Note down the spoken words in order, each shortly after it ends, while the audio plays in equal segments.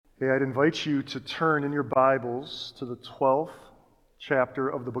Hey, I'd invite you to turn in your Bibles to the 12th chapter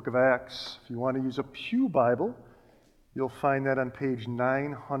of the book of Acts. If you want to use a pew Bible, you'll find that on page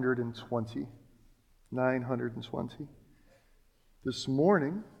 920. 920. This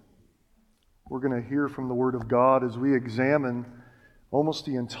morning, we're going to hear from the Word of God as we examine almost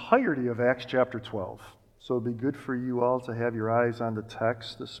the entirety of Acts chapter 12. So it'd be good for you all to have your eyes on the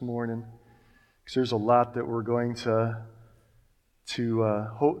text this morning, because there's a lot that we're going to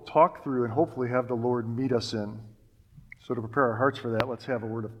talk through and hopefully have the Lord meet us in. So to prepare our hearts for that, let's have a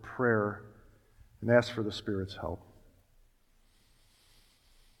word of prayer and ask for the Spirit's help.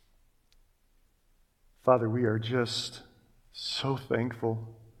 Father, we are just so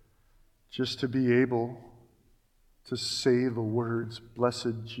thankful just to be able to say the words,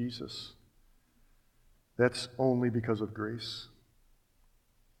 "Blessed Jesus." That's only because of grace.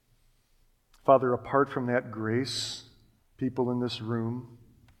 Father, apart from that grace, people in this room,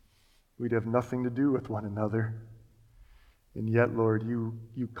 we'd have nothing to do with one another. And yet, Lord,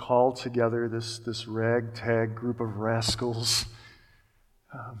 you call together this ragtag group of rascals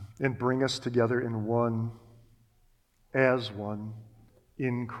and bring us together in one, as one,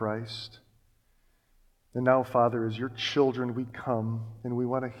 in Christ. And now, Father, as your children, we come and we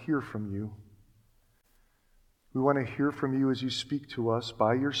want to hear from you. We want to hear from you as you speak to us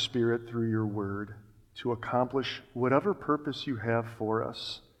by your Spirit through your word, to accomplish whatever purpose you have for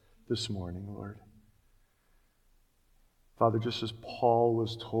us this morning, Lord. Father, just as Paul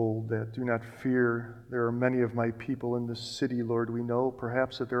was told that, do not fear, there are many of my people in this city, Lord. We know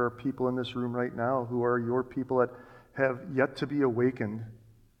perhaps that there are people in this room right now who are your people that have yet to be awakened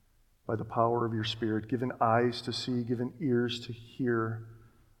by the power of your Spirit, given eyes to see, given ears to hear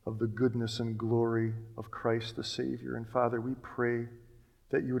of the goodness and glory of Christ the Savior. And Father, we pray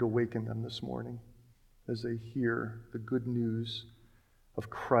that you would awaken them this morning as they hear the good news of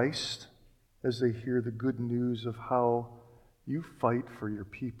Christ, as they hear the good news of how you fight for your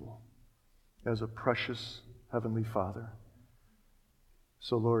people as a precious Heavenly Father.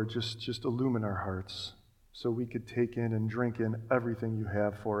 So Lord, just illumine our hearts so we could take in and drink in everything you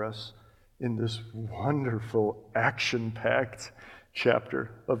have for us in this wonderful, action-packed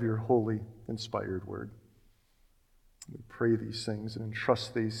chapter of your holy, inspired word. We pray these things and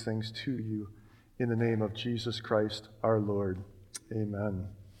entrust these things to you in the name of Jesus Christ, our Lord. Amen.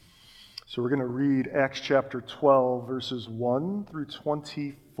 So we're going to read Acts chapter 12, verses 1 through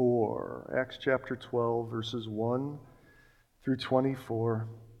 24. Acts chapter 12, verses 1 through 24.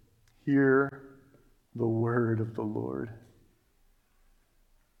 Hear the word of the Lord.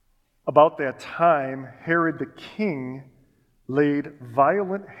 About that time, Herod the king laid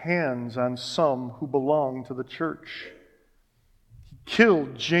violent hands on some who belonged to the church.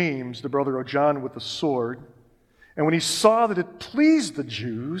 Killed James, the brother of John, with the sword. And when he saw that it pleased the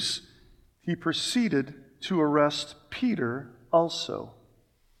Jews, he proceeded to arrest Peter also.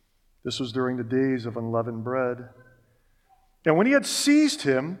 This was during the days of unleavened bread. And when he had seized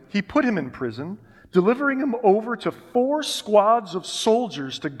him, he put him in prison, delivering him over to 4 squads of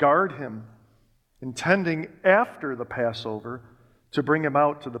soldiers to guard him, intending after the Passover to bring him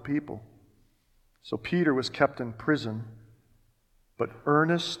out to the people. So Peter was kept in prison, but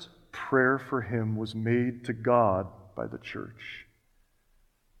earnest prayer for him was made to God by the church.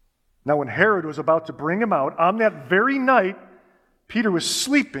 Now when Herod was about to bring him out, on that very night, Peter was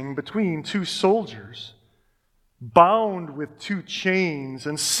sleeping between 2 soldiers, bound with 2 chains,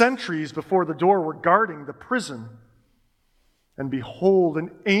 and sentries before the door were guarding the prison. And behold, an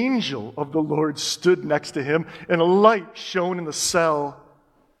angel of the Lord stood next to him, and a light shone in the cell.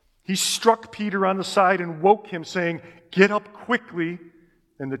 He struck Peter on the side and woke him, saying, "Get up quickly."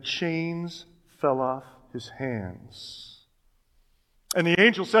 And the chains fell off his hands. And the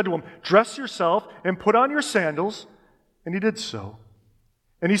angel said to him, "Dress yourself and put on your sandals." And he did so.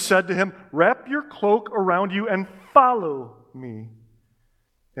 And he said to him, "Wrap your cloak around you and follow me."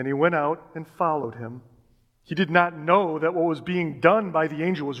 And he went out and followed him. He did not know that what was being done by the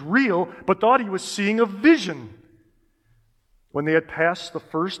angel was real, but thought he was seeing a vision. When they had passed the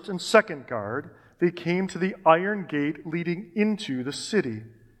first and second guard, they came to the iron gate leading into the city.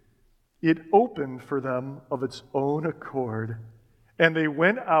 It opened for them of its own accord, and they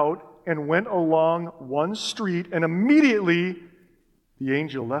went out and went along one street, and immediately the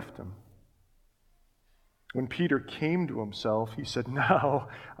angel left him. When Peter came to himself, he said, "Now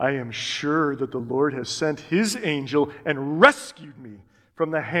I am sure that the Lord has sent his angel and rescued me from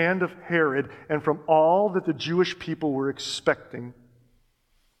the hand of Herod and from all that the Jewish people were expecting."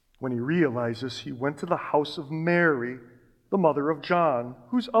 When he realized this, he went to the house of Mary, the mother of John,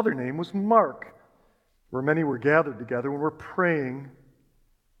 whose other name was Mark, where many were gathered together and were praying.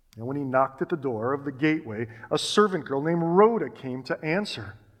 And when he knocked at the door of the gateway, a servant girl named Rhoda came to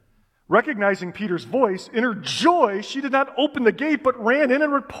answer. Recognizing Peter's voice, in her joy, she did not open the gate, but ran in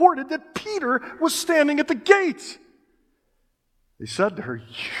and reported that Peter was standing at the gate. They said to her,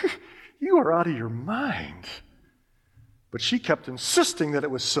 "You are out of your mind." But she kept insisting that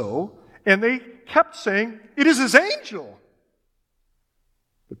it was so, and they kept saying, "It is his angel."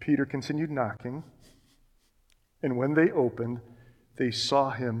 But Peter continued knocking, and when they opened, they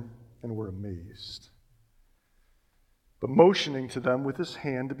saw him and were amazed. But motioning to them with his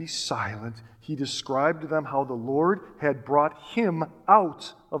hand to be silent, he described to them how the Lord had brought him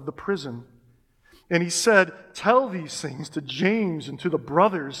out of the prison. And he said, "Tell these things to James and to the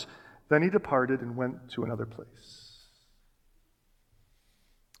brothers." Then he departed and went to another place.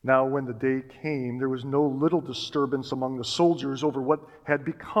 Now when the day came, there was no little disturbance among the soldiers over what had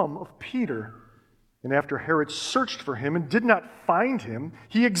become of Peter. And after Herod searched for him and did not find him,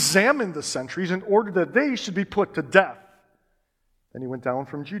 he examined the sentries and ordered that they should be put to death. Then he went down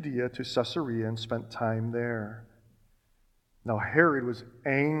from Judea to Caesarea and spent time there. Now Herod was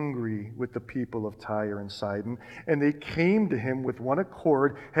angry with the people of Tyre and Sidon, and they came to him with one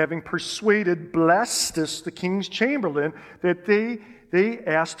accord, having persuaded Blastus, the king's chamberlain, that they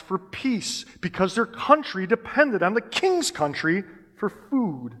asked for peace, because their country depended on the king's country for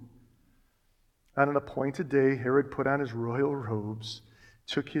food. On an appointed day, Herod put on his royal robes,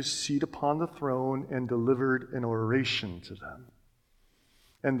 took his seat upon the throne, and delivered an oration to them.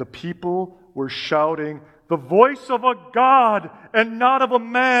 And the people were shouting, "The voice of a God and not of a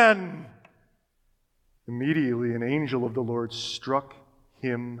man." Immediately an angel of the Lord struck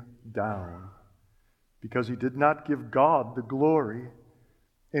him down, because he did not give God the glory,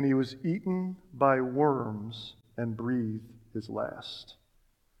 and he was eaten by worms and breathed his last.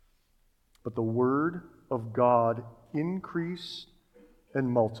 But the word of God increased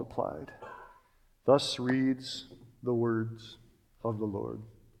and multiplied. Thus reads the words of the Lord.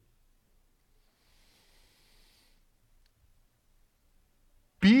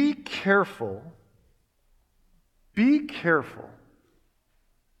 Be careful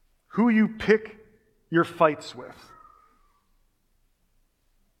who you pick your fights with.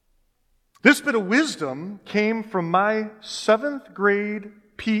 This bit of wisdom came from my 7th grade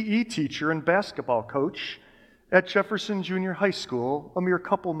PE teacher and basketball coach at Jefferson Junior High School, a mere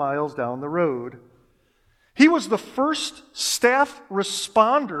couple miles down the road. He was the first staff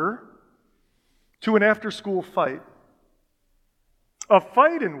responder to an after-school fight. A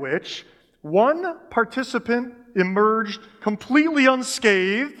fight in which one participant emerged completely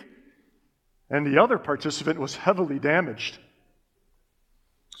unscathed and the other participant was heavily damaged.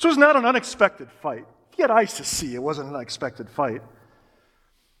 So it was not an unexpected fight. If you had eyes to see, it wasn't an unexpected fight.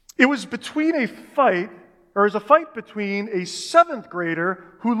 It was a fight between a 7th grader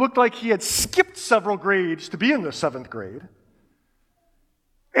who looked like he had skipped several grades to be in the 7th grade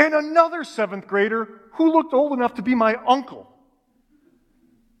and another 7th grader who looked old enough to be my uncle.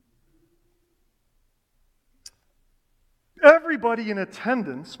 Everybody in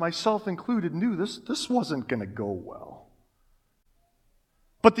attendance, myself included, knew this wasn't going to go well.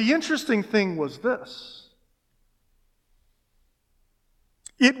 But the interesting thing was this.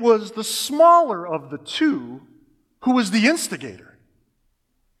 It was the smaller of the two who was the instigator.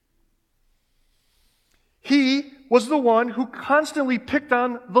 He was the one who constantly picked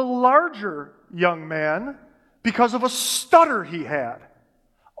on the larger young man because of a stutter he had.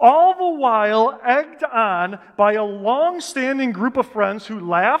 All the while egged on by a long-standing group of friends who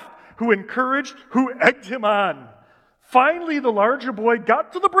laughed, who encouraged, who egged him on. Finally, the larger boy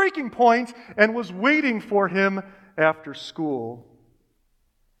got to the breaking point and was waiting for him after school.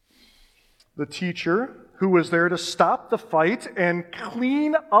 The teacher, who was there to stop the fight and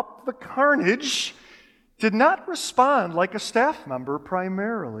clean up the carnage, did not respond like a staff member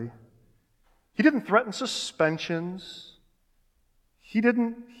primarily. He didn't threaten suspensions. He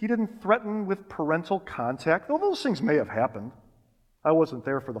didn't threaten with parental contact, though those things may have happened. I wasn't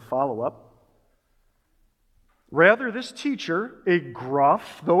there for the follow-up. Rather, this teacher, a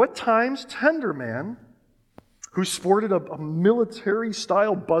gruff, though at times tender man, who sported a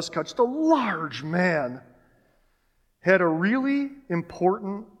military-style buzz cut, just a large man, had a really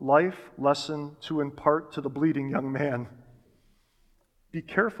important life lesson to impart to the bleeding young man. Be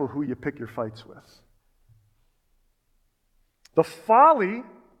careful who you pick your fights with. The folly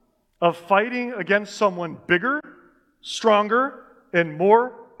of fighting against someone bigger, stronger, and more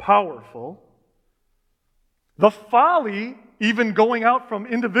powerful. The folly, even going out from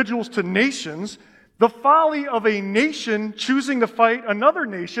individuals to nations, the folly of a nation choosing to fight another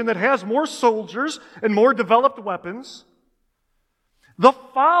nation that has more soldiers and more developed weapons. The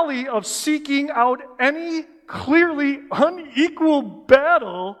folly of seeking out any clearly unequal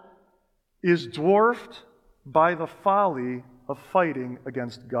battle is dwarfed by the folly of fighting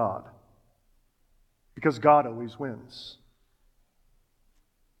against God. Because God always wins.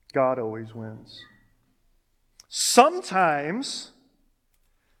 God always wins. Sometimes,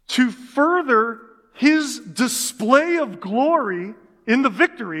 to further his display of glory in the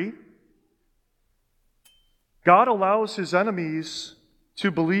victory, God allows his enemies to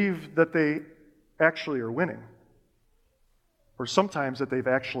believe that they actually are winning, or sometimes that they've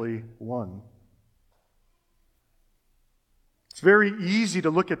actually won. It's very easy to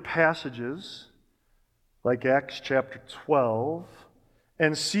look at passages like Acts chapter 12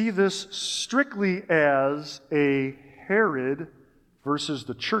 and see this strictly as a Herod versus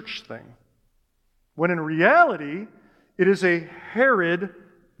the church thing, when in reality, it is a Herod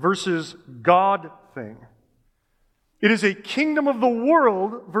versus God thing. It is a kingdom of the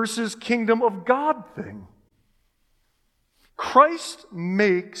world versus kingdom of God thing. Christ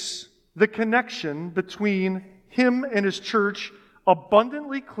makes the connection between him and his church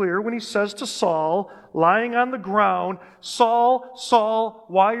abundantly clear when he says to Saul, lying on the ground, "Saul, Saul,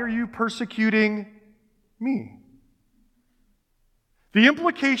 why are you persecuting me?" The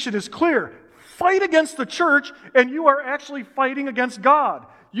implication is clear. Fight against the church, and you are actually fighting against God.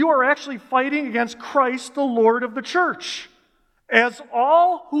 You are actually fighting against Christ, the Lord of the church. As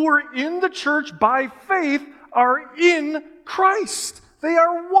all who are in the church by faith are in Christ. They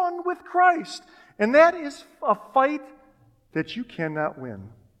are one with Christ. And that is a fight that you cannot win,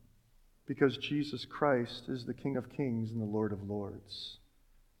 because Jesus Christ is the King of Kings and the Lord of Lords.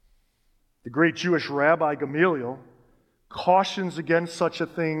 The great Jewish rabbi Gamaliel cautions against such a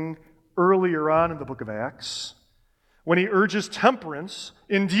thing earlier on in the book of Acts, when he urges temperance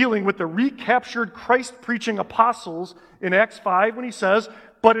in dealing with the recaptured Christ-preaching apostles in Acts 5, when he says,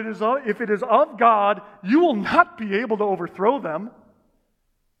 "But if it is of God, you will not be able to overthrow them.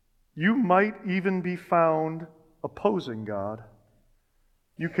 You might even be found opposing God."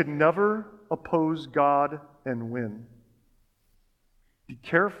 You could never oppose God and win. Be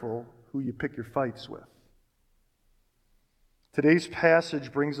careful who you pick your fights with. Today's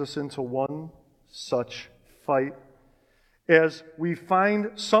passage brings us into one such fight, as we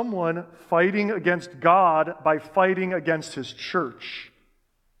find someone fighting against God by fighting against his church.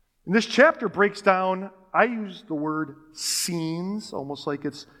 And this chapter breaks down, I use the word scenes, almost like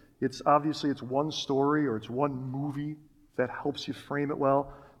it's obviously it's one story or it's one movie that helps you frame it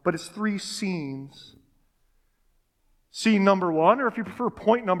well, but it's 3 scenes. Scene number 1, or if you prefer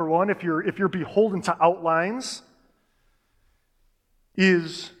point number 1, if you're beholden to outlines,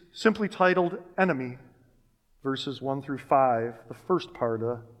 is simply titled Enemy, verses 1 through 5, the first part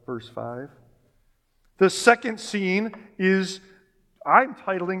of verse 5. The second scene is, I'm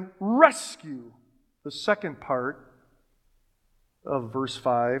titling Rescue, the second part of verse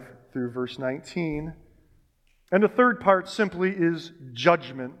 5 through verse 19. And the third part simply is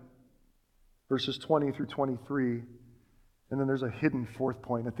Judgment, verses 20 through 23. And then there's a hidden fourth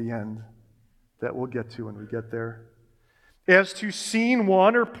point at the end that we'll get to when we get there. As to scene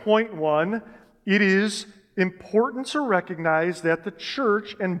 1, or point 1, it is important to recognize that the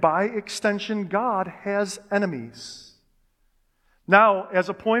church, and by extension God, has enemies. Now, as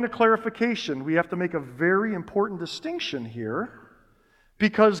a point of clarification, we have to make a very important distinction here,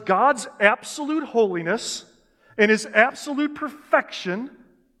 because God's absolute holiness and his absolute perfection,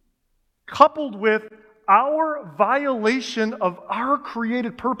 coupled with our violation of our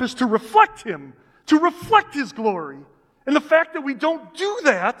created purpose to reflect him, to reflect his glory, and the fact that we don't do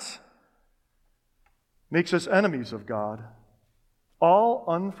that makes us enemies of God. All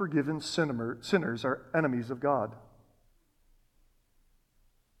unforgiven sinners are enemies of God.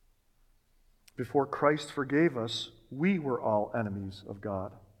 Before Christ forgave us, we were all enemies of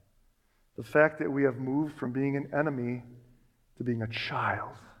God. The fact that we have moved from being an enemy to being a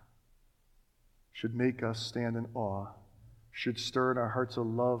child should make us stand in awe, should stir in our hearts a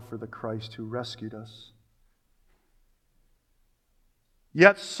love for the Christ who rescued us.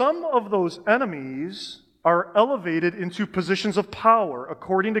 Yet some of those enemies are elevated into positions of power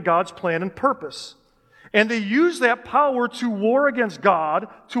according to God's plan and purpose. And they use that power to war against God,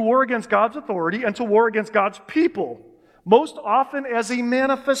 to war against God's authority, and to war against God's people, most often as a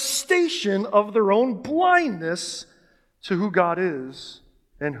manifestation of their own blindness to who God is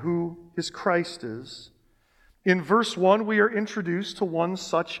and who his Christ is. In verse 1, we are introduced to one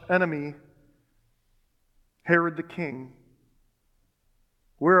such enemy, Herod the king.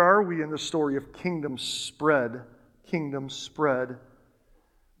 Where are we in the story of kingdom spread? Kingdom spread.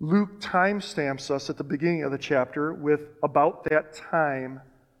 Luke timestamps us at the beginning of the chapter with about that time,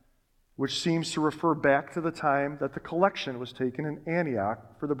 which seems to refer back to the time that the collection was taken in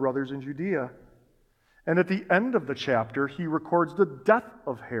Antioch for the brothers in Judea. And at the end of the chapter, he records the death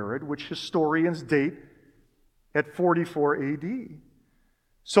of Herod, which historians date at 44 AD.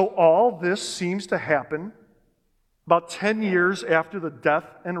 So all this seems to happen about 10 years after the death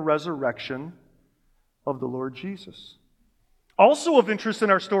and resurrection of the Lord Jesus. Also of interest in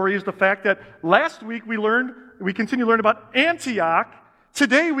our story is the fact that last week we continue to learn about Antioch.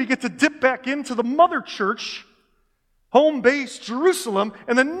 Today we get to dip back into the mother church, home base, Jerusalem,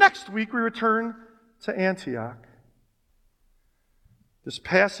 and the next week we return to Antioch. This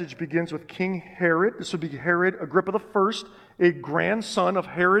passage begins with King Herod. This would be Herod Agrippa I, a grandson of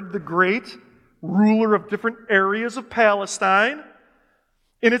Herod the Great, ruler of different areas of Palestine.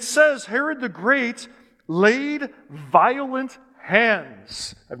 And it says Herod the Great laid violent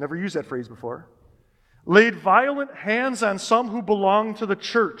hands. I've never used that phrase before. Laid violent hands on some who belonged to the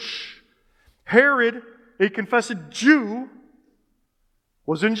church. Herod, a confessed Jew,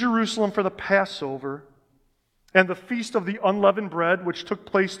 was in Jerusalem for the Passover and the Feast of the Unleavened Bread, which took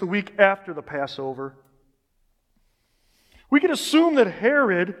place the week after the Passover. We can assume that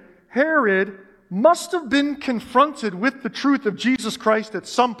Herod must have been confronted with the truth of Jesus Christ at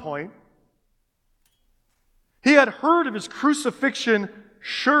some point. He had heard of his crucifixion,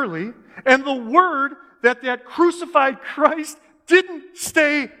 surely, and the word that crucified Christ didn't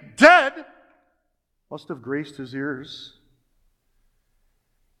stay dead must have graced his ears.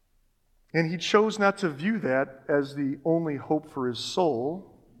 And he chose not to view that as the only hope for his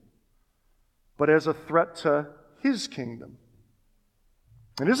soul, but as a threat to his kingdom.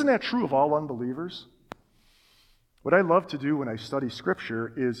 And isn't that true of all unbelievers? What I love to do when I study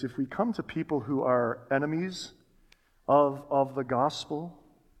Scripture is if we come to people who are enemies of the gospel,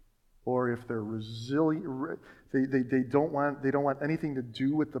 or if they're resilient, they don't want anything to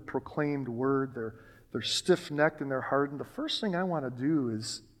do with the proclaimed word, they're stiff-necked and they're hardened, the first thing I want to do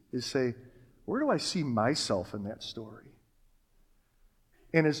is say, where do I see myself in that story?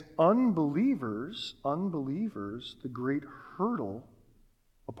 And as unbelievers, the great hurdle,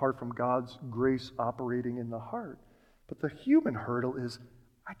 apart from God's grace operating in the heart, but the human hurdle is,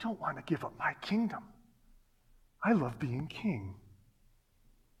 I don't want to give up my kingdom. I love being king.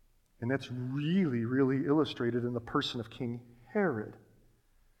 And that's really, really illustrated in the person of King Herod.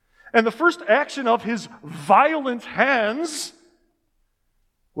 And the first action of his violent hands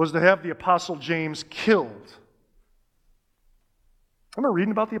was to have the Apostle James killed. Remember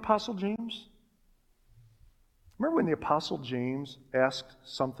reading about the Apostle James? Remember when the Apostle James asked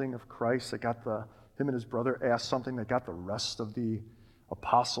something of Christ that got him and his brother asked something that got the rest of the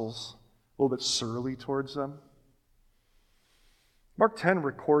apostles a little bit surly towards them? Mark 10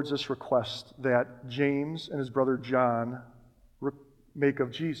 records this request that James and his brother John make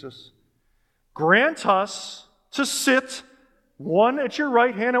of Jesus. Grant us to sit one at your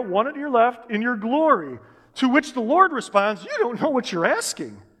right hand and one at your left in your glory. To which the Lord responds, you don't know what you're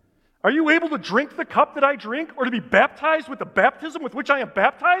asking. Are you able to drink the cup that I drink, or to be baptized with the baptism with which I am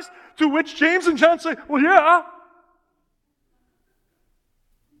baptized? To which James and John say, well, yeah.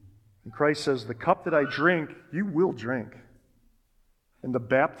 And Christ says, the cup that I drink, you will drink. And the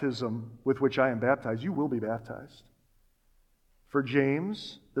baptism with which I am baptized, you will be baptized. For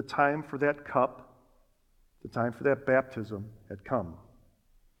James, the time for that cup, the time for that baptism had come.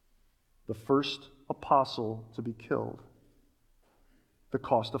 The first apostle to be killed. The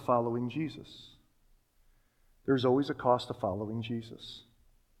cost of following Jesus. There's always a cost of following Jesus.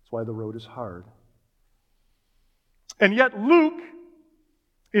 That's why the road is hard. And yet Luke,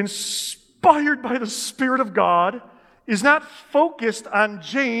 inspired by the Spirit of God, is not focused on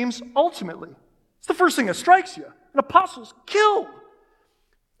James ultimately. It's the first thing that strikes you. An apostle's killed.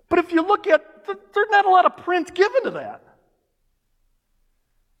 But if you look at, there's not a lot of print given to that.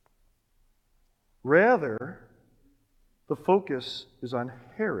 Rather, the focus is on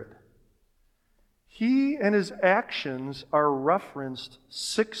Herod. He and his actions are referenced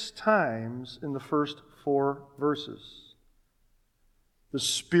 6 times in the first 4 verses. The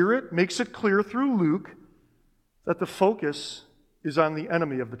Spirit makes it clear through Luke that the focus is on the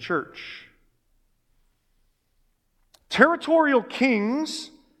enemy of the church. Territorial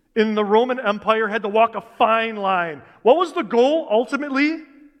kings in the Roman Empire had to walk a fine line. What was the goal ultimately?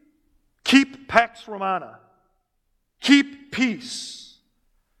 Keep Pax Romana. Keep peace.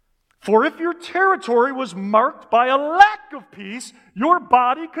 For if your territory was marked by a lack of peace, your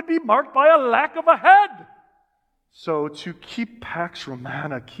body could be marked by a lack of a head. So to keep Pax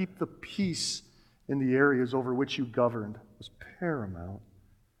Romana, keep the peace in the areas over which you governed, was paramount.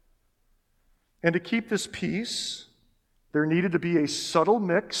 And to keep this peace, there needed to be a subtle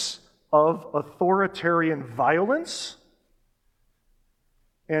mix of authoritarian violence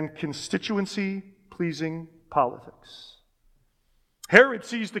and constituency-pleasing politics. Herod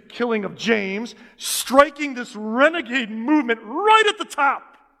sees the killing of James, striking this renegade movement right at the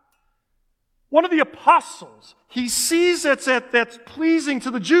top. One of the apostles, he sees that's pleasing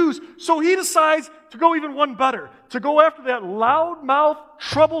to the Jews, so he decides to go even one better, to go after that loudmouth,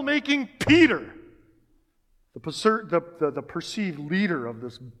 troublemaking Peter, the perceived leader of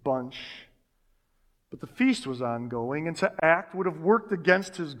this bunch. But the feast was ongoing, and to act would have worked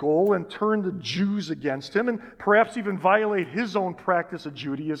against his goal and turned the Jews against him, and perhaps even violate his own practice of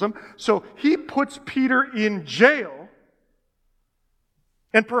Judaism. So he puts Peter in jail,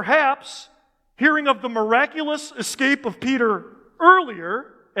 and perhaps, hearing of the miraculous escape of Peter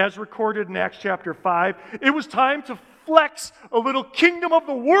earlier, as recorded in Acts chapter 5, it was time to flex a little kingdom of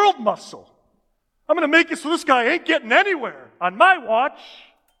the world muscle. I'm going to make it so this guy ain't getting anywhere on my watch.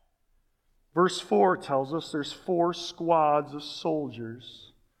 Verse 4 tells us there's 4 squads of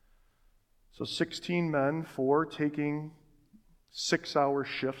soldiers. So 16 men, 4 taking 6-hour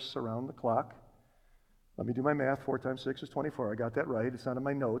shifts around the clock. Let me do my math. 4 times 6 is 24. I got that right. It's not in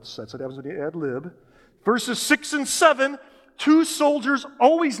my notes. That's what happens when you ad lib. Verses 6 and 7, 2 soldiers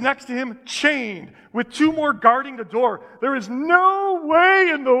always next to him, chained, with 2 more guarding the door. There is no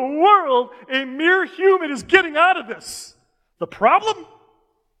way in the world a mere human is getting out of this. The problem?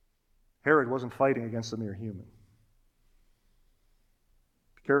 Herod wasn't fighting against a mere human.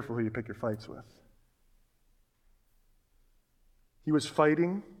 Be careful who you pick your fights with. He was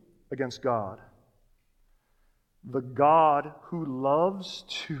fighting against God. The God who loves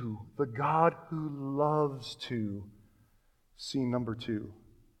to. The God who loves to. Scene number 2.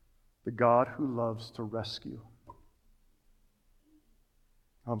 The God who loves to rescue.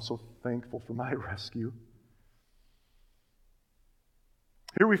 I'm so thankful for my rescue.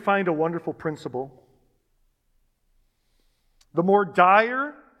 Here we find a wonderful principle. The more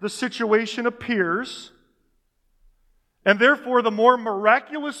dire the situation appears, and therefore the more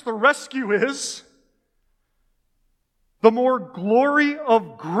miraculous the rescue is, the more glory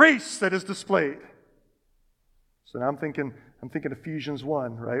of grace that is displayed. So now I'm thinking Ephesians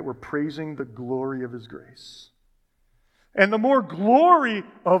 1, right? We're praising the glory of His grace. And the more glory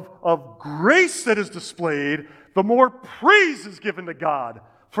of grace that is displayed, the more praise is given to God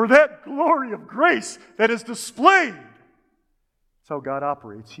for that glory of grace that is displayed. That's how God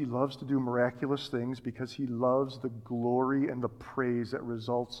operates. He loves to do miraculous things because He loves the glory and the praise that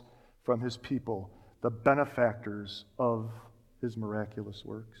results from His people, the benefactors of His miraculous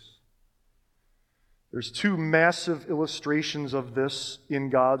works. There's 2 massive illustrations of this in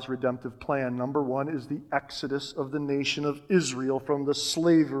God's redemptive plan. Number 1 is the exodus of the nation of Israel from the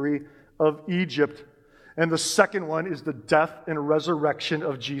slavery of Egypt. And the second one is the death and resurrection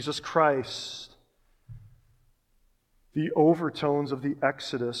of Jesus Christ. The overtones of the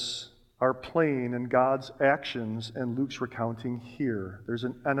Exodus are plain in God's actions and Luke's recounting here. There's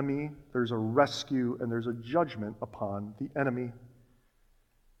an enemy, there's a rescue, and there's a judgment upon the enemy.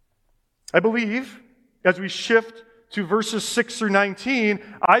 I believe, as we shift to verses 6 through 19,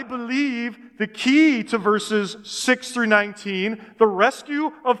 I believe the key to verses 6 through 19, the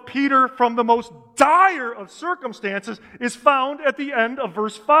rescue of Peter from the most dire of circumstances, is found at the end of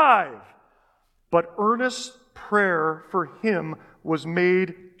verse 5. But earnest prayer for him was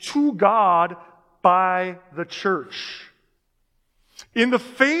made to God by the church. In the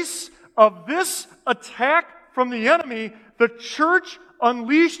face of this attack from the enemy, the church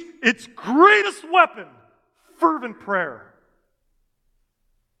unleashed its greatest weapon, fervent prayer.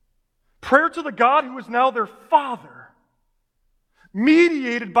 Prayer to the God who is now their Father,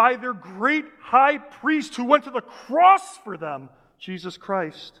 mediated by their great high priest who went to the cross for them, Jesus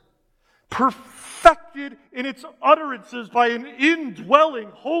Christ, perfected in its utterances by an indwelling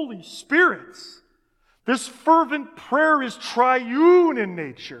Holy Spirit. This fervent prayer is triune in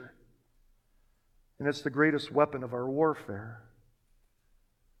nature, and it's the greatest weapon of our warfare.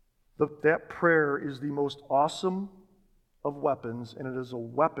 That prayer is the most awesome of weapons, and it is a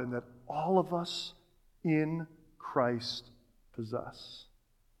weapon that all of us in Christ possess.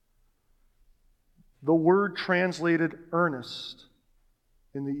 The word translated earnest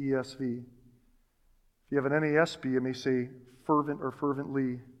in the ESV. If you have an NASB, it may say fervent or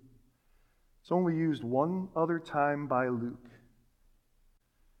fervently. It's only used one other time by Luke.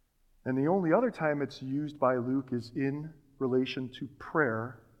 And the only other time it's used by Luke is in relation to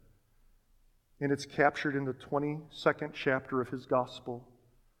prayer. And it's captured in the 22nd chapter of his gospel.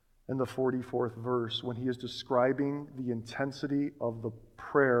 in the 44th verse when he is describing the intensity of the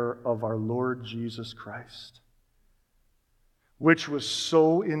prayer of our Lord Jesus Christ, which was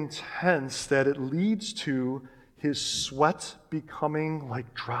so intense that it leads to his sweat becoming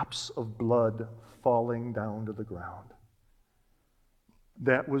like drops of blood falling down to the ground.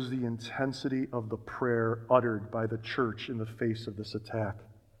 That was the intensity of the prayer uttered by the church in the face of this attack.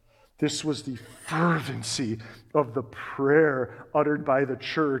 This was the fervency of the prayer uttered by the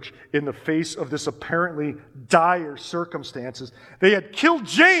church in the face of this apparently dire circumstances. They had killed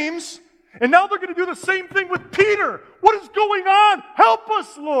James, and now they're going to do the same thing with Peter. What is going on? Help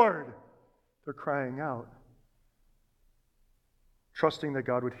us, Lord! They're crying out, trusting that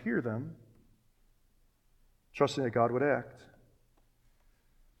God would hear them, trusting that God would act.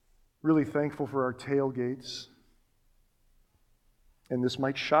 Really thankful for our tailgates. And this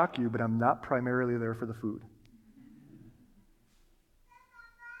might shock you, but I'm not primarily there for the food.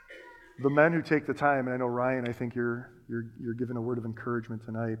 The men who take the time, and I know Ryan, I think you're giving a word of encouragement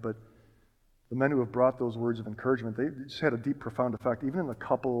tonight, but the men who have brought those words of encouragement, they just had a deep, profound effect, even in the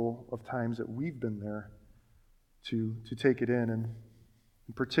couple of times that we've been there to take it in. And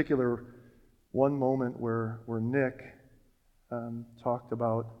in particular, one moment where Nick talked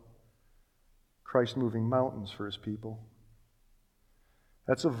about Christ moving mountains for his people.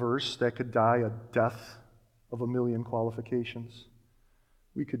 That's a verse that could die a death of a million qualifications.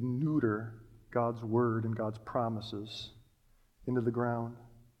 We could neuter God's word and God's promises into the ground.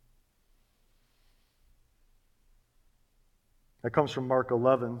 That comes from Mark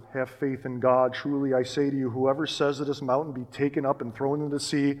 11. Have faith in God. Truly I say to you, whoever says to this mountain be taken up and thrown into the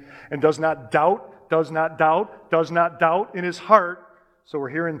sea, and does not doubt in his heart. So we're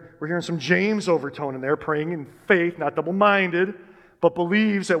hearing some James overtone in there, praying in faith, not double-minded, but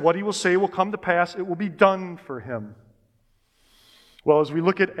believes that what he will say will come to pass, it will be done for him. Well, as we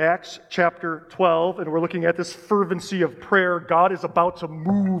look at Acts chapter 12, and we're looking at this fervency of prayer, God is about to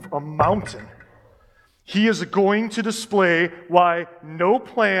move a mountain. He is going to display why no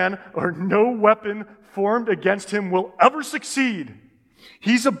plan or no weapon formed against him will ever succeed.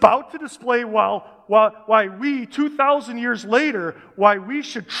 He's about to display why we, 2,000 years later, why we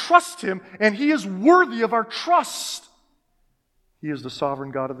should trust him, and he is worthy of our trust. He is the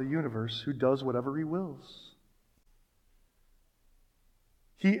sovereign God of the universe who does whatever he wills.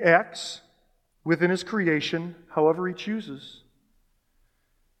 He acts within his creation however he chooses.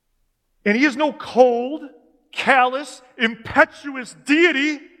 And he is no cold, callous, impetuous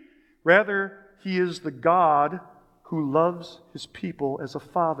deity. Rather, he is the God who loves his people as a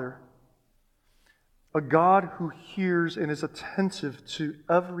father. A God who hears and is attentive to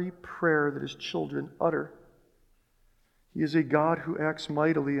every prayer that his children utter. He is a God who acts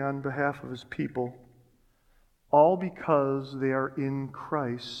mightily on behalf of his people, all because they are in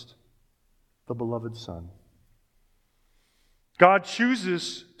Christ, the beloved Son. God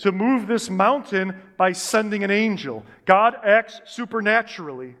chooses to move this mountain by sending an angel. God acts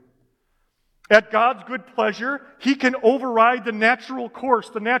supernaturally. At God's good pleasure, he can override the natural course,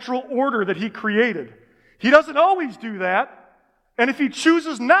 the natural order that he created. He doesn't always do that. And if he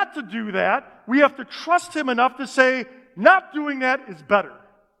chooses not to do that, we have to trust him enough to say, not doing that is better.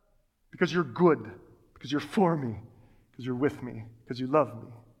 Because you're good. Because you're for me. Because you're with me. Because you love me.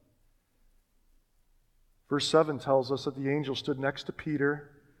 Verse 7 tells us that the angel stood next to Peter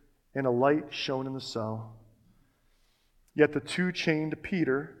and a light shone in the cell. Yet the two chained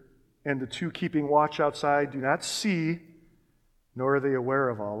Peter and the two keeping watch outside do not see, nor are they aware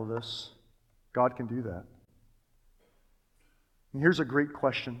of all of this. God can do that. And here's a great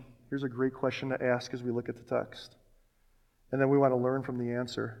question. Here's a great question to ask as we look at the text. And then we want to learn from the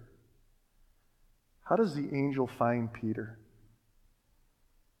answer. How does the angel find Peter?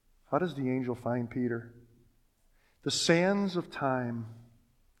 How does the angel find Peter? The sands of time.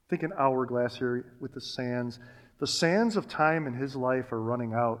 Think an hourglass here with the sands. The sands of time in his life are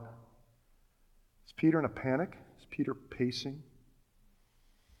running out. Is Peter in a panic? Is Peter pacing?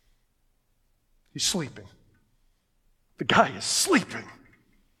 He's sleeping. The guy is sleeping.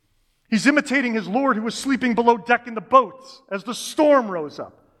 He's imitating his Lord who was sleeping below deck in the boats as the storm rose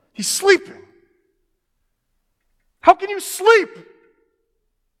up. He's sleeping. How can you sleep?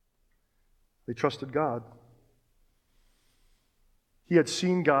 They trusted God. He had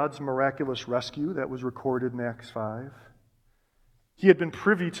seen God's miraculous rescue that was recorded in Acts 5. He had been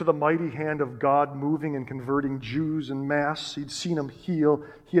privy to the mighty hand of God moving and converting Jews en masse. He'd seen them heal.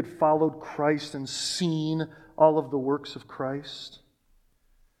 He had followed Christ and seen all of the works of Christ.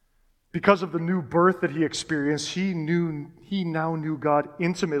 Because of the new birth that he experienced, he now knew God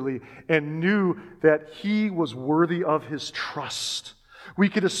intimately and knew that he was worthy of his trust. We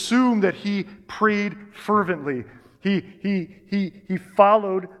could assume that he prayed fervently. He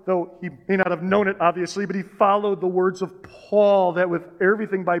followed, though he may not have known it obviously, but he followed the words of Paul, that with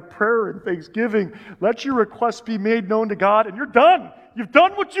everything by prayer and thanksgiving, let your requests be made known to God, and you're done. You've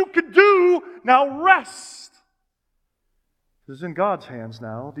done what you could do, now rest. This is in God's hands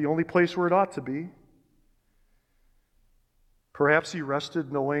now, the only place where it ought to be. Perhaps he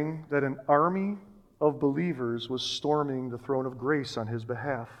rested knowing that an army of believers was storming the throne of grace on his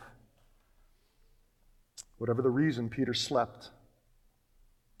behalf. Whatever the reason, Peter slept.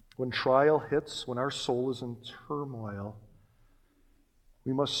 When trial hits, when our soul is in turmoil,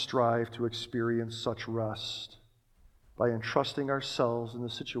 we must strive to experience such rest by entrusting ourselves in the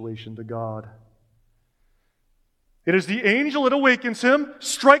situation to God. It is the angel that awakens him,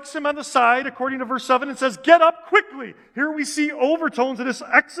 strikes him on the side, according to verse 7, and says, get up quickly. Here we see overtones of this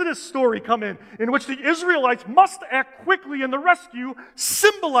Exodus story come in which the Israelites must act quickly in the rescue,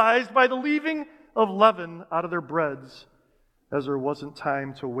 symbolized by the leaving of leaven out of their breads, as there wasn't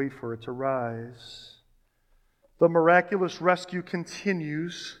time to wait for it to rise. The miraculous rescue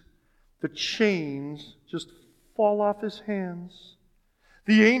continues. The chains just fall off his hands.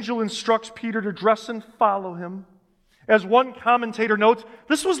 The angel instructs Peter to dress and follow him. As one commentator notes,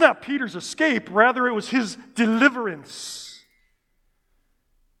 this was not Peter's escape, rather it was his deliverance.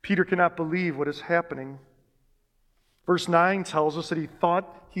 Peter cannot believe what is happening. Verse 9 tells us that he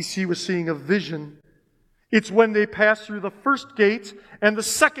thought he was seeing a vision. It's when they pass through the first gate and the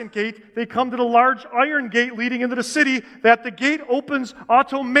second gate, they come to the large iron gate leading into the city, that the gate opens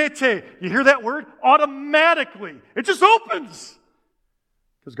automate. You hear that word? Automatically. It just opens.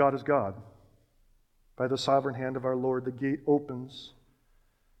 Because God is God. By the sovereign hand of our Lord, the gate opens.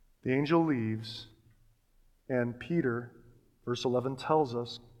 The angel leaves. And Peter, verse 11 tells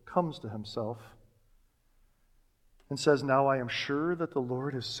us, comes to himself and says, now I am sure that the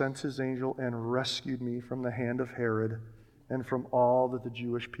Lord has sent his angel and rescued me from the hand of Herod and from all that the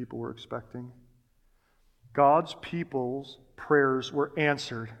Jewish people were expecting. God's people's prayers were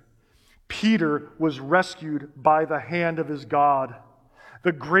answered. Peter was rescued by the hand of his God.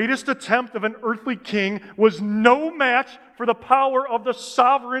 The greatest attempt of an earthly king was no match for the power of the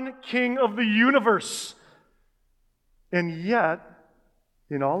sovereign King of the universe. And yet,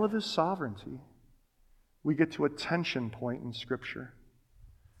 in all of his sovereignty, we get to a tension point in Scripture.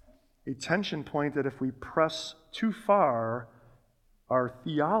 A tension point that if we press too far, our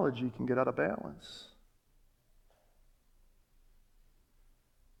theology can get out of balance.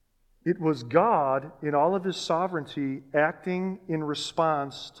 It was God, in all of his sovereignty, acting in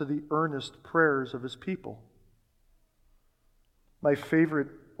response to the earnest prayers of his people. My favorite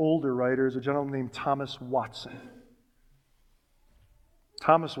older writer is a gentleman named Thomas Watson.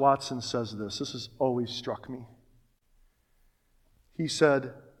 Thomas Watson says this. This has always struck me. He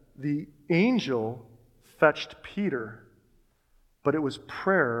said, the angel fetched Peter, but it was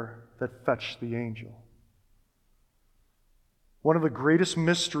prayer that fetched the angel. One of the greatest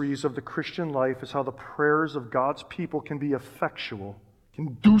mysteries of the Christian life is how the prayers of God's people can be effectual,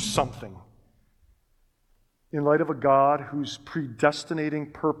 can do something, in light of a God whose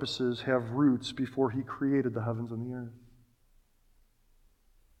predestinating purposes have roots before he created the heavens and the earth.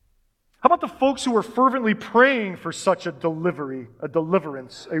 How about the folks who were fervently praying for such a delivery, a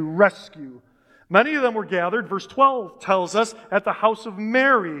deliverance, a rescue? Many of them were gathered, verse 12 tells us, at the house of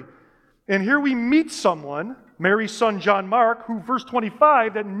Mary. And here we meet someone, Mary's son John Mark, who, verse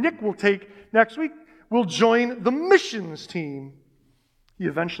 25, that Nick will take next week, will join the missions team. He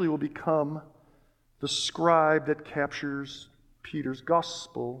eventually will become the scribe that captures Peter's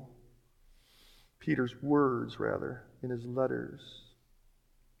gospel, Peter's words, rather, in his letters.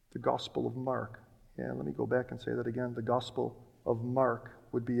 The Gospel of Mark. Yeah, let me go back and say that again. The Gospel of Mark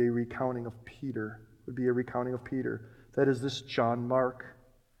would be a recounting of Peter. That is this John Mark.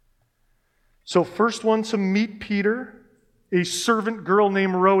 So first one to meet Peter, a servant girl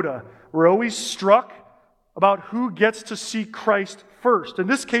named Rhoda. We're always struck about who gets to see Christ first. In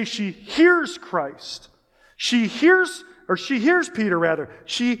this case, she hears Christ. She hears Peter, rather.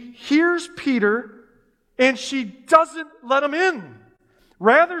 She hears Peter, and she doesn't let him in.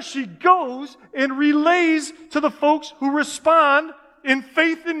 Rather, she goes and relays to the folks who respond in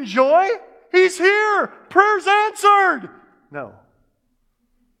faith and joy, he's here, prayer's answered. No.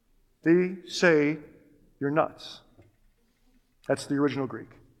 They say, you're nuts. That's the original Greek.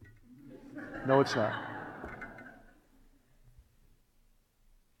 No, it's not.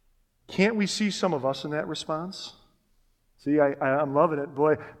 Can't we see some of us in that response? See, I'm loving it.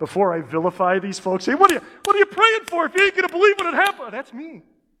 Boy, before I vilify these folks, say, what are you praying for if you ain't going to believe what had happened? That's me.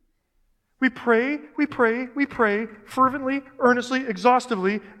 We pray fervently, earnestly,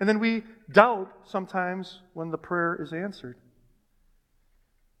 exhaustively, and then we doubt sometimes when the prayer is answered.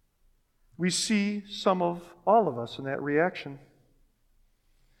 We see some of all of us in that reaction.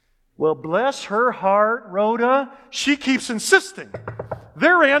 Well, bless her heart, Rhoda. She keeps insisting.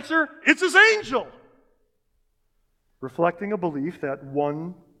 Their answer, it's his angel. Reflecting a belief that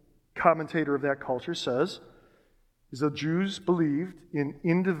one commentator of that culture says is the Jews believed in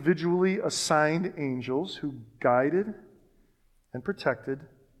individually assigned angels who guided and protected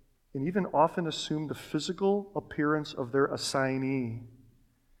and even often assumed the physical appearance of their assignee.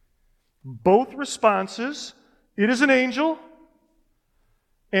 Both responses, it is an angel,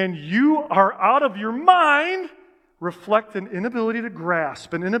 and you are out of your mind, reflect an inability to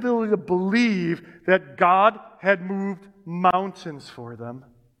grasp, an inability to believe that God had moved mountains for them.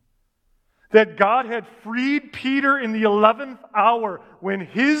 That God had freed Peter in the 11th hour when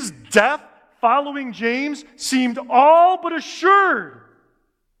his death following James seemed all but assured.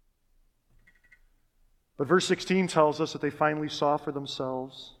 But verse 16 tells us that they finally saw for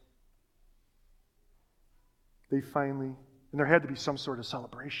themselves. And there had to be some sort of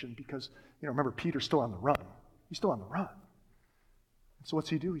celebration because, remember, Peter's still on the run. He's still on the run. So what's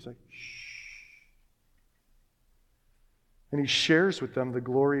he do? He's like, shh. And he shares with them the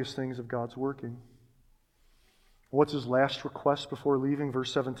glorious things of God's working. What's his last request before leaving?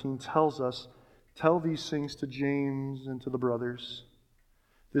 Verse 17 tells us, tell these things to James and to the brothers.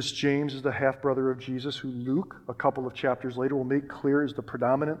 This James is the half-brother of Jesus, who Luke, a couple of chapters later, will make clear is the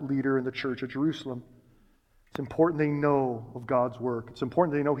predominant leader in the church at Jerusalem. It's important they know of God's work. It's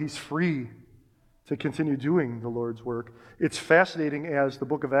important they know he's free to continue doing the Lord's work. It's fascinating as the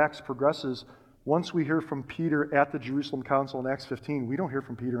book of Acts progresses. Once we hear from Peter at the Jerusalem Council in Acts 15, we don't hear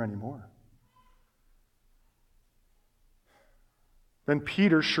from Peter anymore. Then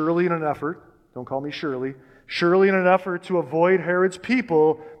Peter, surely in an effort, don't call me Shirley, surely in an effort to avoid Herod's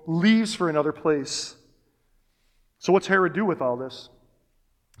people, leaves for another place. So what's Herod do with all this?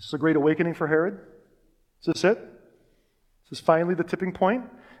 Is this a great awakening for Herod? Is this it? Is this finally the tipping point?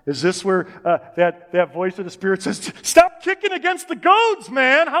 Is this where that voice of the Spirit says, stop kicking against the goads,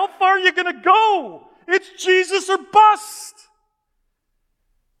 man. How far are you going to go? It's Jesus or bust.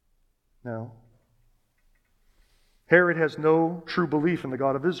 No. Herod has no true belief in the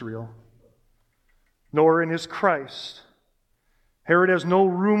God of Israel, nor in his Christ. Herod has no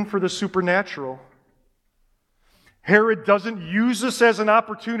room for the supernatural. Herod doesn't use this as an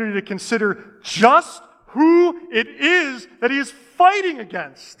opportunity to consider just who it is that he is fighting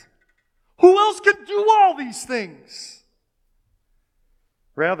against. Who else could do all these things?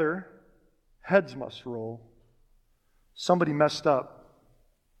 Rather, heads must roll. Somebody messed up.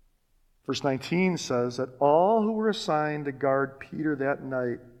 Verse 19 says that all who were assigned to guard Peter that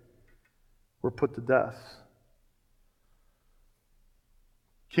night were put to death.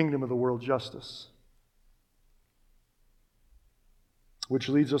 Kingdom of the world justice. Which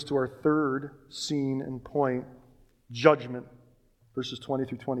leads us to our third scene and point, judgment, verses 20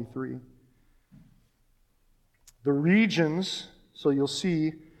 through 23. The regions, so you'll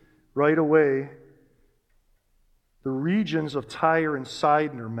see right away, the regions of Tyre and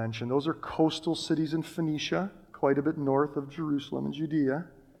Sidon are mentioned. Those are coastal cities in Phoenicia, quite a bit north of Jerusalem and Judea.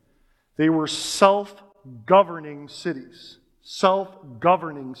 They were self-governing cities.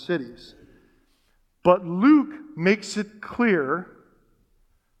 Self-governing cities. But Luke makes it clear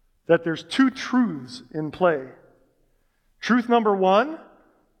that there's two truths in play. Truth number one,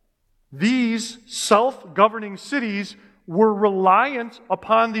 these self-governing cities were reliant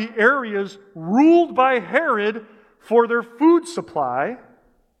upon the areas ruled by Herod for their food supply.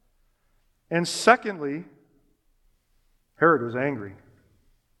 And secondly, Herod was angry.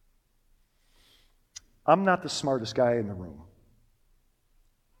 I'm not the smartest guy in the room.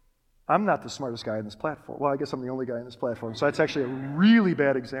 I'm not the smartest guy in this platform. Well, I guess I'm the only guy in this platform, so that's actually a really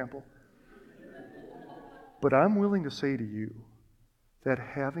bad example. But I'm willing to say to you that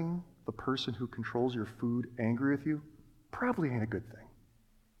having the person who controls your food angry with you probably ain't a good thing.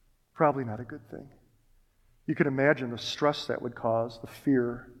 Probably not a good thing. You can imagine the stress that would cause, the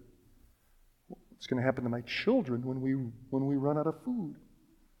fear. What's going to happen to my children when we run out of food?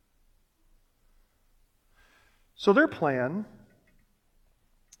 So their plan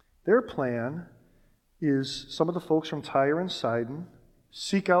is some of the folks from Tyre and Sidon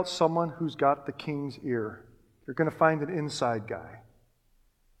seek out someone who's got the king's ear. They're going to find an inside guy.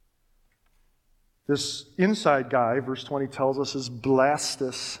 This inside guy, verse 20 tells us, is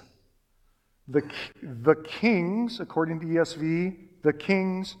Blastus. The kings, according to ESV, the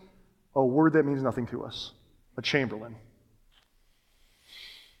kings, a word that means nothing to us, a chamberlain.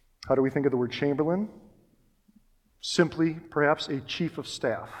 How do we think of the word chamberlain? Simply, perhaps, a chief of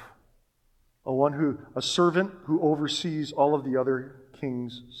staff, a servant who oversees all of the other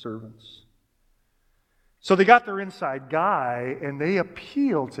king's servants. So they got their inside guy, and they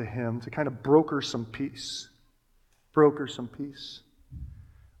appeal to him to kind of broker some peace.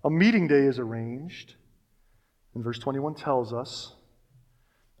 A meeting day is arranged, and verse 21 tells us,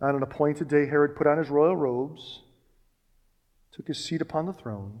 on an appointed day, Herod put on his royal robes, took his seat upon the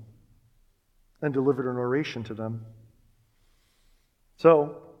throne, and delivered an oration to them.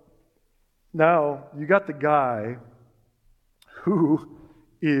 So, now you got the guy who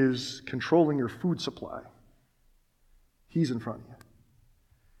is controlling your food supply. He's in front of you.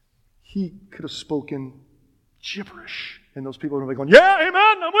 He could have spoken gibberish, and those people would have been going, yeah,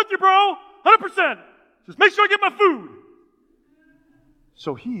 amen, I'm with you, bro, 100%. Just make sure I get my food.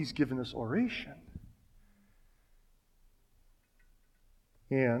 So he's given this oration.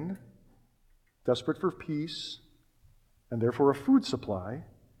 And, desperate for peace, and therefore a food supply,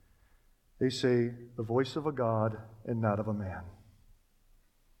 they say, the voice of a God and not of a man.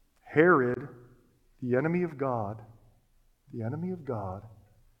 Herod, the enemy of God,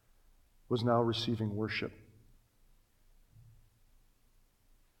 was now receiving worship.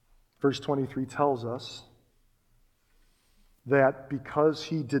 Verse 23 tells us that because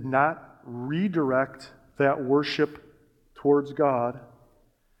he did not redirect that worship towards God,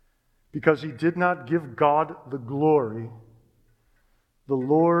 because he did not give God the glory, the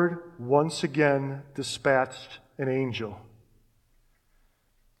Lord once again dispatched an angel.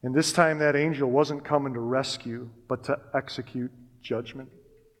 And this time that angel wasn't coming to rescue, but to execute judgment.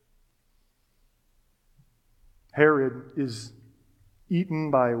 Herod is eaten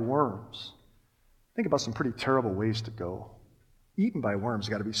by worms. Think about some pretty terrible ways to go. Eaten by worms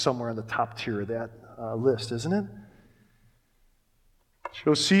got to be somewhere on the top tier of that list, isn't it?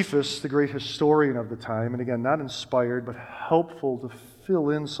 Josephus, the great historian of the time, and again, not inspired, but helpful to fill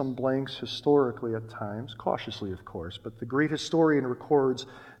in some blanks historically at times, cautiously, of course, but the great historian records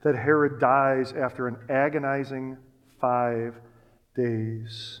that Herod dies after an agonizing 5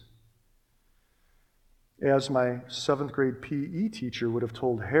 days. As my 7th grade PE teacher would have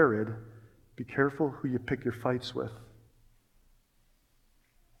told Herod, be careful who you pick your fights with.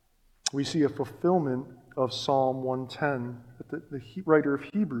 We see a fulfillment of Psalm 110 that the writer of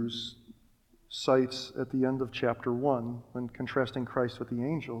Hebrews cites at the end of chapter 1 when contrasting Christ with the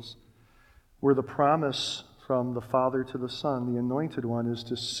angels, where the promise from the Father to the Son, the Anointed One, is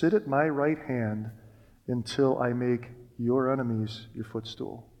to sit at my right hand until I make your enemies your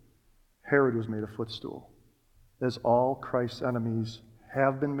footstool. Herod was made a footstool, as all Christ's enemies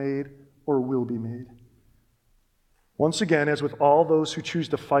have been made or will be made. Once again, as with all those who choose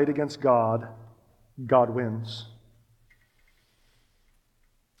to fight against God, God wins.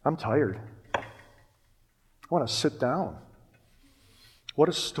 I'm tired. I want to sit down. What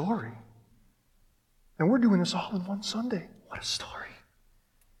a story. And we're doing this all in one Sunday. What a story.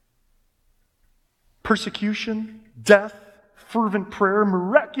 Persecution, death, fervent prayer,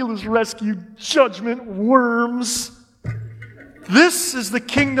 miraculous rescue, judgment, worms. This is the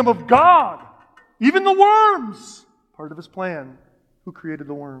kingdom of God. Even the worms. Part of his plan. Who created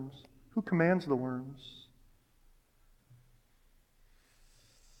the worms? Who commands the worms?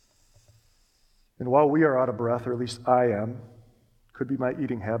 And while we are out of breath, or at least I am, could be my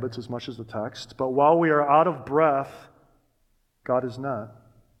eating habits as much as the text, but while we are out of breath, God is not.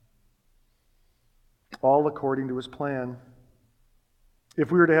 All according to his plan.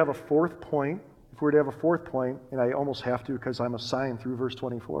 If we were to have a fourth point, and I almost have to because I'm assigned through verse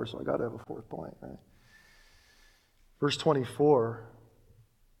 24, so I got to have a fourth point, right? Verse 24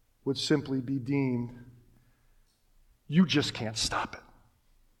 would simply be deemed, you just can't stop it.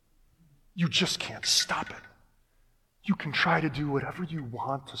 You just can't stop it. You can try to do whatever you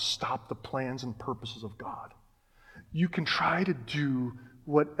want to stop the plans and purposes of God. You can try to do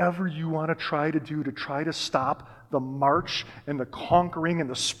whatever you want to try to stop the march and the conquering and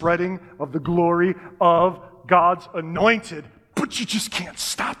the spreading of the glory of God's anointed, but you just can't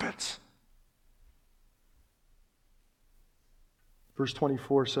stop it. Verse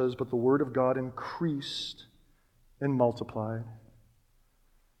 24 says, but the word of God increased and multiplied.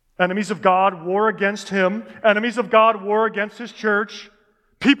 Enemies of God war against him. Enemies of God war against his church.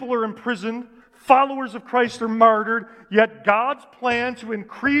 People are imprisoned. Followers of Christ are martyred. Yet God's plan to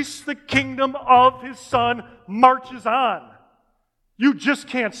increase the kingdom of his Son marches on. You just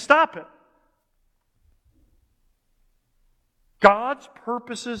can't stop it. God's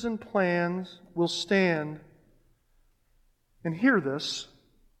purposes and plans will stand. And hear this,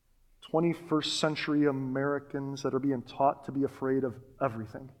 21st century Americans that are being taught to be afraid of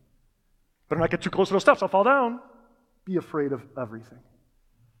everything. Better not get too close to those steps, I'll fall down. Be afraid of everything.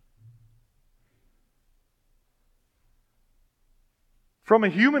 From a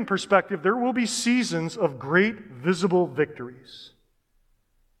human perspective, there will be seasons of great visible victories.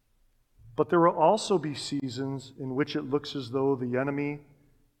 But there will also be seasons in which it looks as though the enemy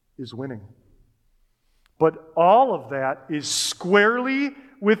is winning. But all of that is squarely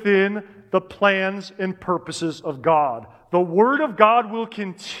within the plans and purposes of God. The Word of God will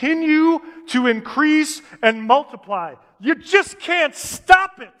continue to increase and multiply. You just can't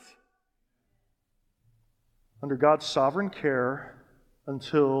stop it. Under God's sovereign care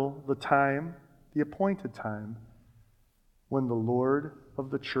until the appointed time, when the Lord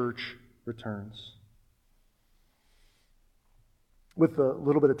of the church returns. With the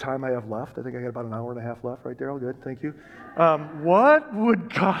little bit of time I have left, I think I got about an hour and a half left, right, Daryl? Good, thank you. What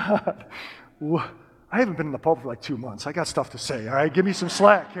would God... I haven't been in the pulpit for like 2 months. I got stuff to say, all right? Give me some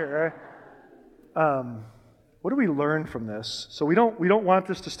slack here, all right? What do we learn from this? So we don't want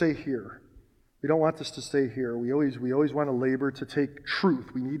this to stay here. We don't want this to stay here. We always want to labor to take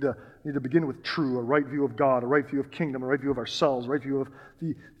truth. We need to begin with true, a right view of God, a right view of kingdom, a right view of ourselves, a right view of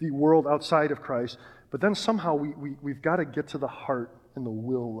the world outside of Christ. But then somehow we've got to get to the heart and the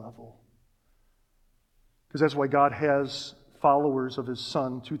will level. Because that's why God has followers of His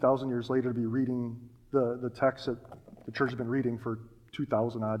Son 2,000 years later to be reading the text that the church has been reading for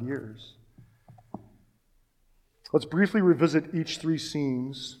 2,000 odd years. Let's briefly revisit each 3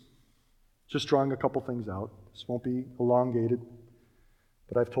 scenes, just drawing a couple things out. This won't be elongated,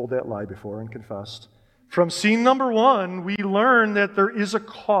 but I've told that lie before and confessed. From scene number 1, we learn that there is a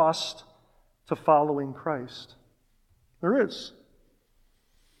cost to following Christ. There is.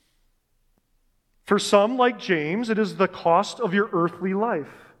 For some, like James, it is the cost of your earthly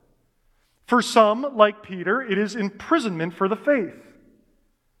life. For some, like Peter, it is imprisonment for the faith.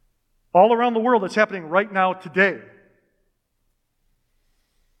 All around the world, it's happening right now today.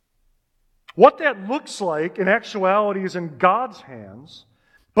 What that looks like in actuality is in God's hands,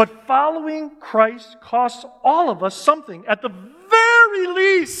 but following Christ costs all of us something. At the very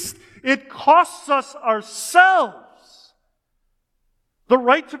least, it costs us ourselves the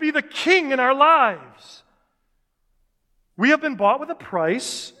right to be the king in our lives. We have been bought with a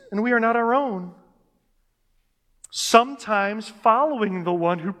price, and we are not our own. Sometimes, following the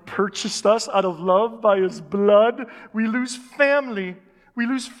one who purchased us out of love by His blood, we lose family, we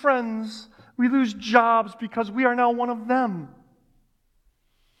lose friends, we lose jobs because we are now one of them.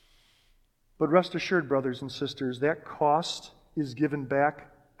 But rest assured, brothers and sisters, that cost is given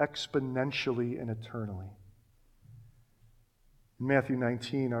back exponentially and eternally. In Matthew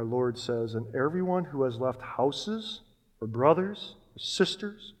 19, our Lord says, "And everyone who has left houses, or brothers, or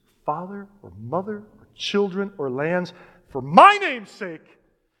sisters, father, or mother, or children, or lands, for my name's sake,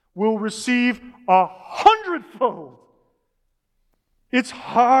 will receive 100-fold. It's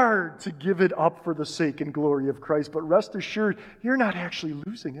hard to give it up for the sake and glory of Christ, but rest assured, you're not actually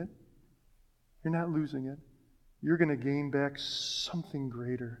losing it. You're not losing it. You're going to gain back something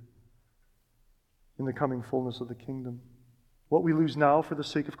greater in the coming fullness of the kingdom. What we lose now for the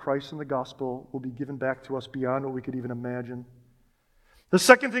sake of Christ and the gospel will be given back to us beyond what we could even imagine. The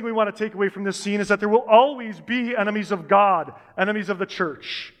second thing we want to take away from this scene is that there will always be enemies of God, enemies of the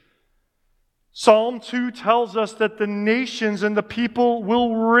church. Psalm 2 tells us that the nations and the people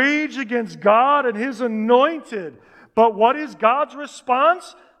will rage against God and His anointed. But what is God's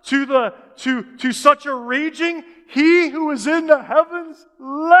response to such a raging? He who is in the heavens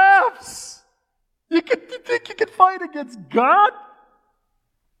laughs. You think you can fight against God?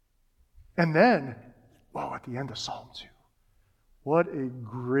 And then, at the end of Psalm 2, what a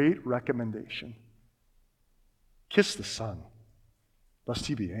great recommendation. Kiss the Son, lest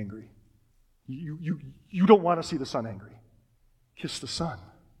He be angry. You don't want to see the Son angry. Kiss the Son.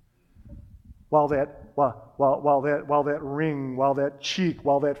 While that ring, while that cheek,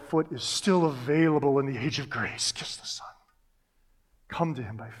 while that foot is still available in the age of grace, kiss the Son. Come to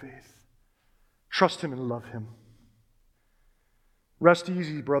Him by faith. Trust Him and love Him. Rest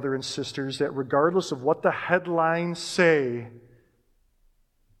easy, brother and sisters, that regardless of what the headlines say,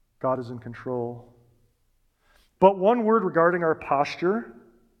 God is in control. But one word regarding our posture.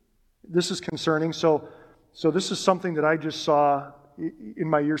 This is concerning. So this is something that I just saw in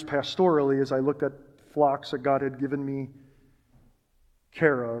my years pastorally as I looked at flocks that God had given me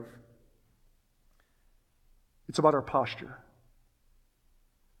care of. It's about our posture.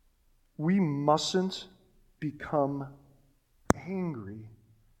 We mustn't become angry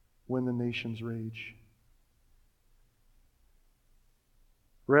when the nations rage.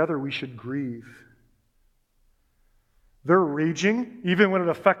 Rather, we should grieve. Their raging, even when it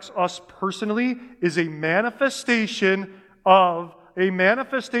affects us personally, is a manifestation of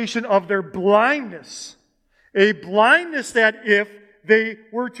their blindness. A blindness that if they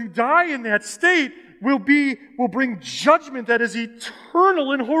were to die in that state will bring judgment that is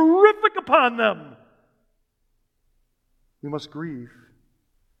eternal and horrific upon them. We must grieve.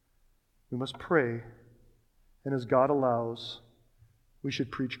 We must pray. And as God allows, we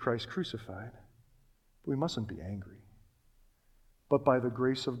should preach Christ crucified. We mustn't be angry. But by the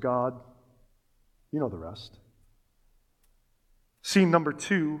grace of God, you know the rest. Scene number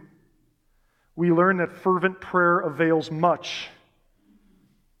 2, we learn that fervent prayer avails much.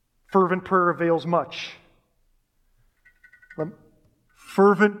 Fervent prayer avails much.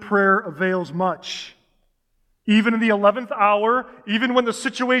 Fervent prayer avails much. Even in the 11th hour, even when the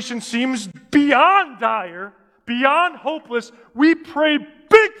situation seems beyond dire, beyond hopeless, we pray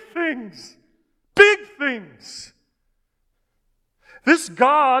big things. Big things. This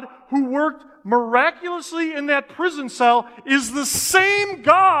God who worked miraculously in that prison cell is the same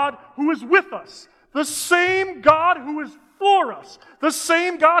God who is with us. The same God who is for us. The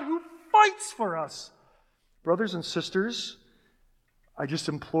same God who fights for us. Brothers and sisters, I just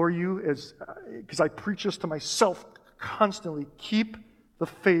implore you, because I preach this to myself constantly, keep the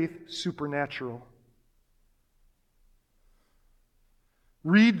faith supernatural.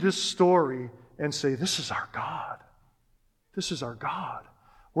 Read this story and say, this is our God. This is our God.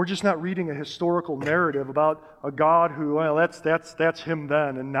 We're just not reading a historical narrative about a God who, well, that's him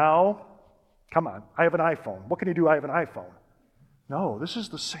then, and now, come on, I have an iPhone. What can he do? I have an iPhone. No, this is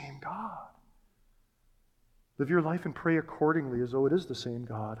the same God. Live your life and pray accordingly as though it is the same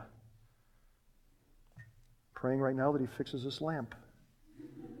God. Praying right now that he fixes this lamp.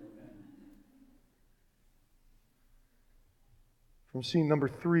 From scene number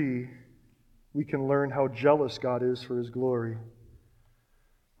 3, we can learn how jealous God is for his glory.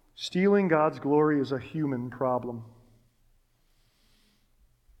 Stealing God's glory is a human problem.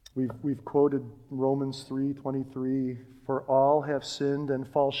 We've quoted Romans 3:23, for all have sinned and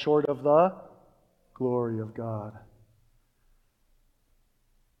fall short of the glory of God.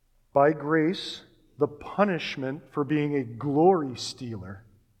 By grace, the punishment for being a glory stealer.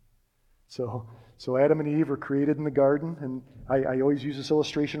 So Adam and Eve were created in the garden, and I always use this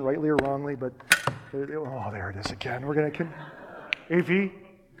illustration rightly or wrongly, but there it is again. We're going to AV.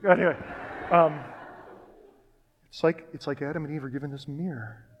 Anyway, it's like Adam and Eve are given this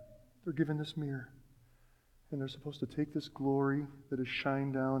mirror. They're given this mirror, and they're supposed to take this glory that is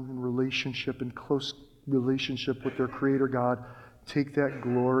shined down in relationship, in close relationship with their Creator God, take that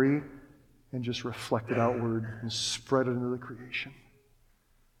glory and just reflect it outward and spread it into the creation.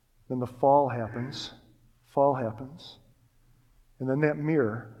 Then the fall happens, and then that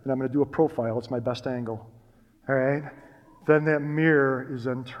mirror, and I'm going to do a profile, it's my best angle, all right? Then that mirror is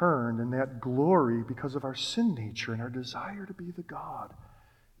then turned, and that glory, because of our sin nature and our desire to be the God,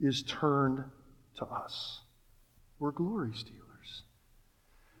 is turned to us. We're glory stealers.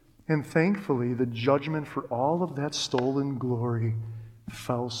 And thankfully, the judgment for all of that stolen glory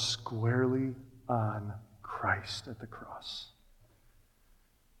fell squarely on Christ at the cross.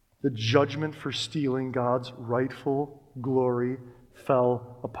 The judgment for stealing God's rightful glory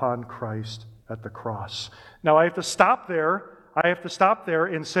fell upon Christ at the cross. Now I have to stop there.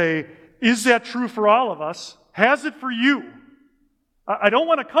 And say, is that true for all of us? Has it for you? I don't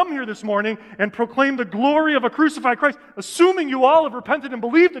want to come here this morning and proclaim the glory of a crucified Christ, assuming you all have repented and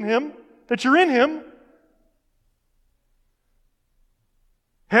believed in Him, that you're in Him.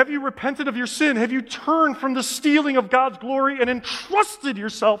 Have you repented of your sin? Have you turned from the stealing of God's glory and entrusted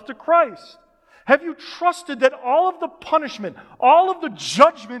yourself to Christ? Have you trusted that all of the punishment, all of the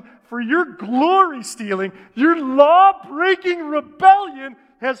judgment for your glory stealing, your law-breaking rebellion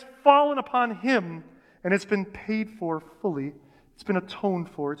has fallen upon Him, and it's been paid for fully? It's been atoned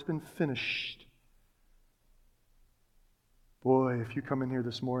for. It's been finished. Boy, if you come in here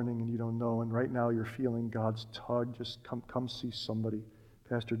this morning and you don't know, and right now you're feeling God's tug, just come see somebody.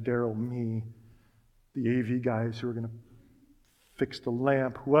 Pastor Darrell, me, the AV guys who are going to fix the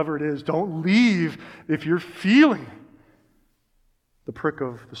lamp, whoever it is, don't leave if you're feeling the prick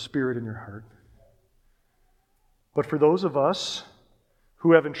of the Spirit in your heart. But for those of us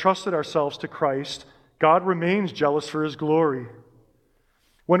who have entrusted ourselves to Christ, God remains jealous for His glory.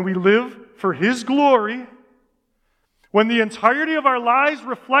 When we live for His glory, when the entirety of our lives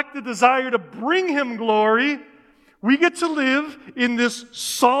reflect the desire to bring Him glory, we get to live in this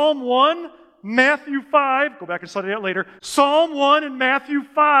Psalm 1, Matthew 5, go back and study that later, Psalm 1 and Matthew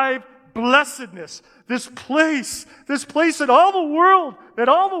 5 blessedness, this place that all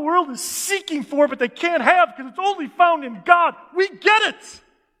the world is seeking for, but they can't have because it's only found in God. We get it.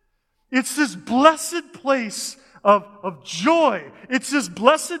 It's this blessed place of joy. It's this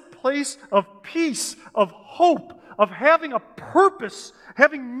blessed place of peace, of hope, of having a purpose,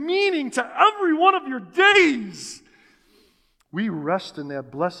 having meaning to every one of your days. We rest in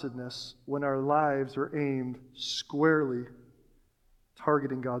that blessedness when our lives are aimed squarely,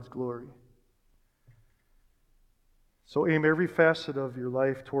 targeting God's glory. So aim every facet of your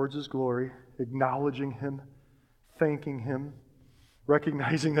life towards His glory, acknowledging Him, thanking Him,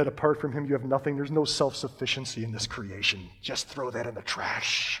 recognizing that apart from Him you have nothing. There's no self-sufficiency in this creation. Just throw that in the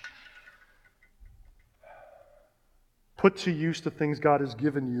trash. Put to use the things God has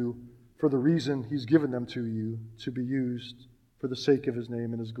given you for the reason He's given them to you, to be used for the sake of His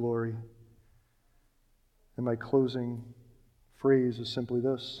name and His glory. And my closing phrase is simply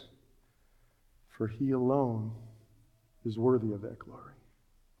this: for He alone is worthy of that glory.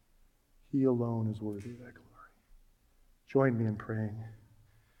 He alone is worthy of that glory. Join me in praying.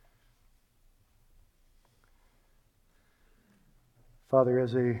 Father,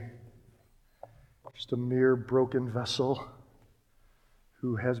 as just a mere broken vessel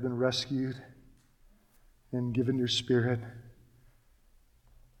who has been rescued and given your Spirit,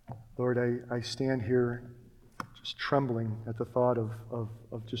 Lord, I stand here just trembling at the thought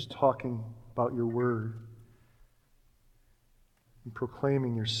of just talking about your word and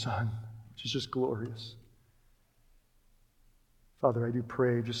proclaiming your Son, which is just glorious. Father, I do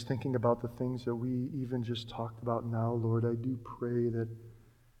pray, just thinking about the things that we even just talked about now, Lord, I do pray that,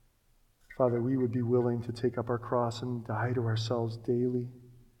 Father, we would be willing to take up our cross and die to ourselves daily,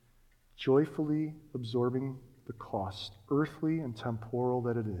 joyfully absorbing the cost, earthly and temporal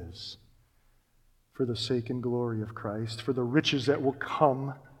that it is, for the sake and glory of Christ, for the riches that will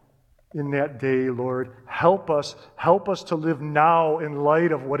come in that day, Lord. Help us to live now in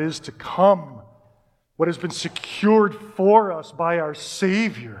light of what is to come, what has been secured for us by our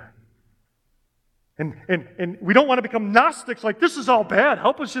Savior. And we don't want to become Gnostics like this is all bad.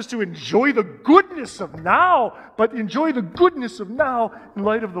 Help us just to enjoy the goodness of now, but enjoy the goodness of now in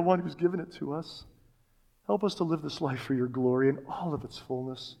light of the one who's given it to us. Help us to live this life for your glory in all of its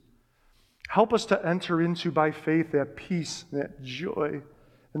fullness. Help us to enter into, by faith, that peace, and that joy,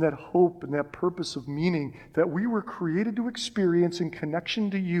 and that hope, and that purpose of meaning that we were created to experience in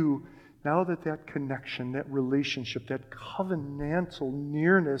connection to you, now that that connection, that relationship, that covenantal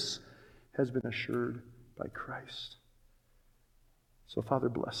nearness has been assured by Christ. So, Father,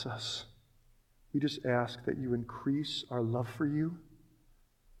 bless us. We just ask that you increase our love for you.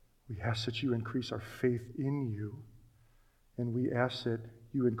 We ask that you increase our faith in you. And we ask that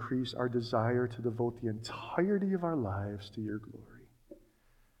you increase our desire to devote the entirety of our lives to your glory.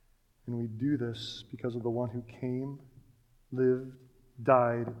 And we do this because of the one who came, lived,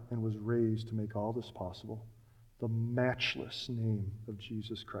 died, and was raised to make all this possible. The matchless name of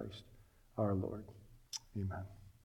Jesus Christ, our Lord. Amen.